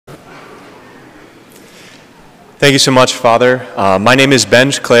Thank you so much, Father. My name is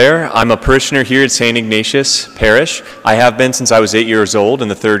Benj Klare. I'm a parishioner here at St. Ignatius Parish. I have been since I was 8 years old in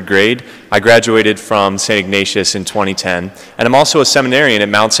the 3rd grade. I graduated from St. Ignatius in 2010. And I'm also a seminarian at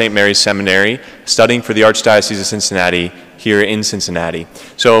Mount St. Mary's Seminary, studying for the Archdiocese of Cincinnati here in Cincinnati.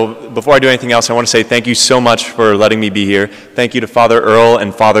 So before I do anything else, I want to say thank you so much for letting me be here. Thank you to Father Earl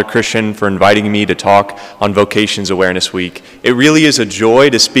and Father Christian for inviting me to talk on Vocations Awareness Week. It really is a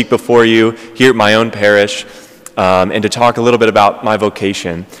joy to speak before you here at my own parish. And to talk a little bit about my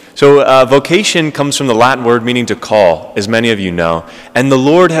vocation. So vocation comes from the Latin word meaning to call, as many of you know. And the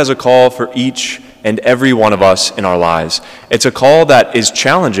Lord has a call for each and every one of us in our lives. It's a call that is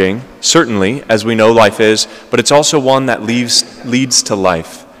challenging, certainly, as we know life is, but it's also one that leads to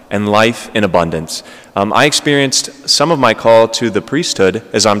life, and life in abundance. I experienced some of my call to the priesthood,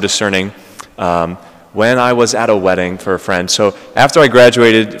 as I'm discerning, when I was at a wedding for a friend. So after I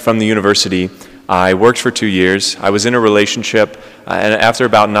graduated from the university, I worked for 2 years. I was in a relationship, and after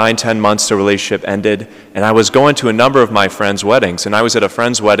about 9-10 months, the relationship ended, and I was going to a number of my friends' weddings, and I was at a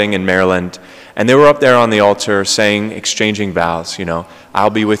friend's wedding in Maryland, and they were up there on the altar exchanging vows, I'll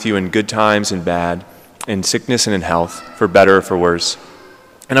be with you in good times and bad, in sickness and in health, for better or for worse.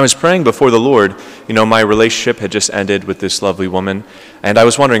 And I was praying before the Lord. My relationship had just ended with this lovely woman, and I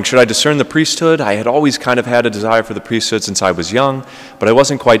was wondering, should I discern the priesthood? I had always kind of had a desire for the priesthood since I was young, but I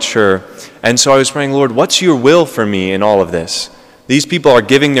wasn't quite sure. And so I was praying, Lord, what's your will for me in all of this? These people are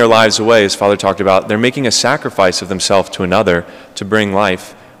giving their lives away, as Father talked about. They're making a sacrifice of themselves to another to bring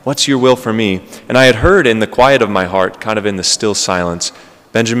life. What's your will for me? And I had heard in the quiet of my heart, kind of in the still silence,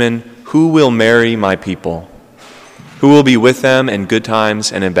 Benjamin, who will marry my people? Who will be with them in good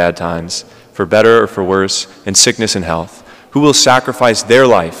times and in bad times, for better or for worse, in sickness and health? Who will sacrifice their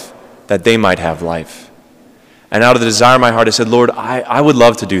life that they might have life? And out of the desire of my heart, I said, Lord, I would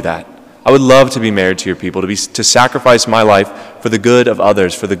love to do that. I would love to be married to your people, to sacrifice my life for the good of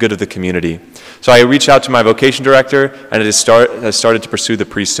others, for the good of the community. So I reached out to my vocation director, and I started to pursue the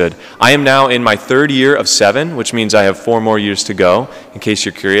priesthood. I am now in my 3rd year of 7, which means I have 4 more years to go, in case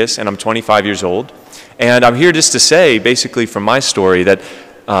you're curious, and I'm 25 years old. And I'm here just to say, basically from my story, that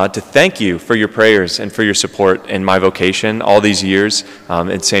to thank you for your prayers and for your support in my vocation all these years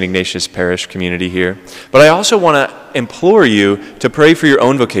in St. Ignatius Parish community here. But I also want to implore you to pray for your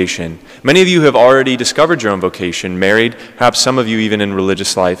own vocation. Many of you have already discovered your own vocation, married, perhaps some of you even in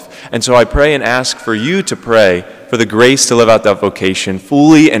religious life. And so I pray and ask for you to pray for the grace to live out that vocation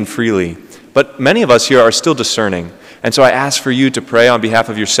fully and freely. But many of us here are still discerning. And so I ask for you to pray on behalf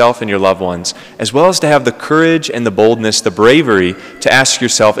of yourself and your loved ones, as well as to have the courage and the boldness, the bravery to ask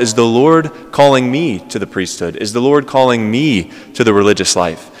yourself, is the Lord calling me to the priesthood? Is the Lord calling me to the religious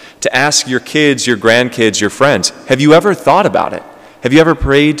life? To ask your kids, your grandkids, your friends, have you ever thought about it? Have you ever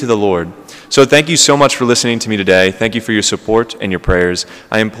prayed to the Lord? So thank you so much for listening to me today. Thank you for your support and your prayers.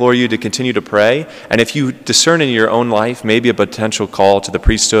 I implore you to continue to pray. And if you discern in your own life maybe a potential call to the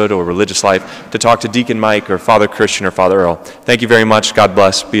priesthood or religious life, to talk to Deacon Mike or Father Christian or Father Earl. Thank you very much. God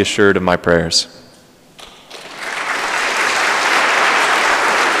bless. Be assured of my prayers.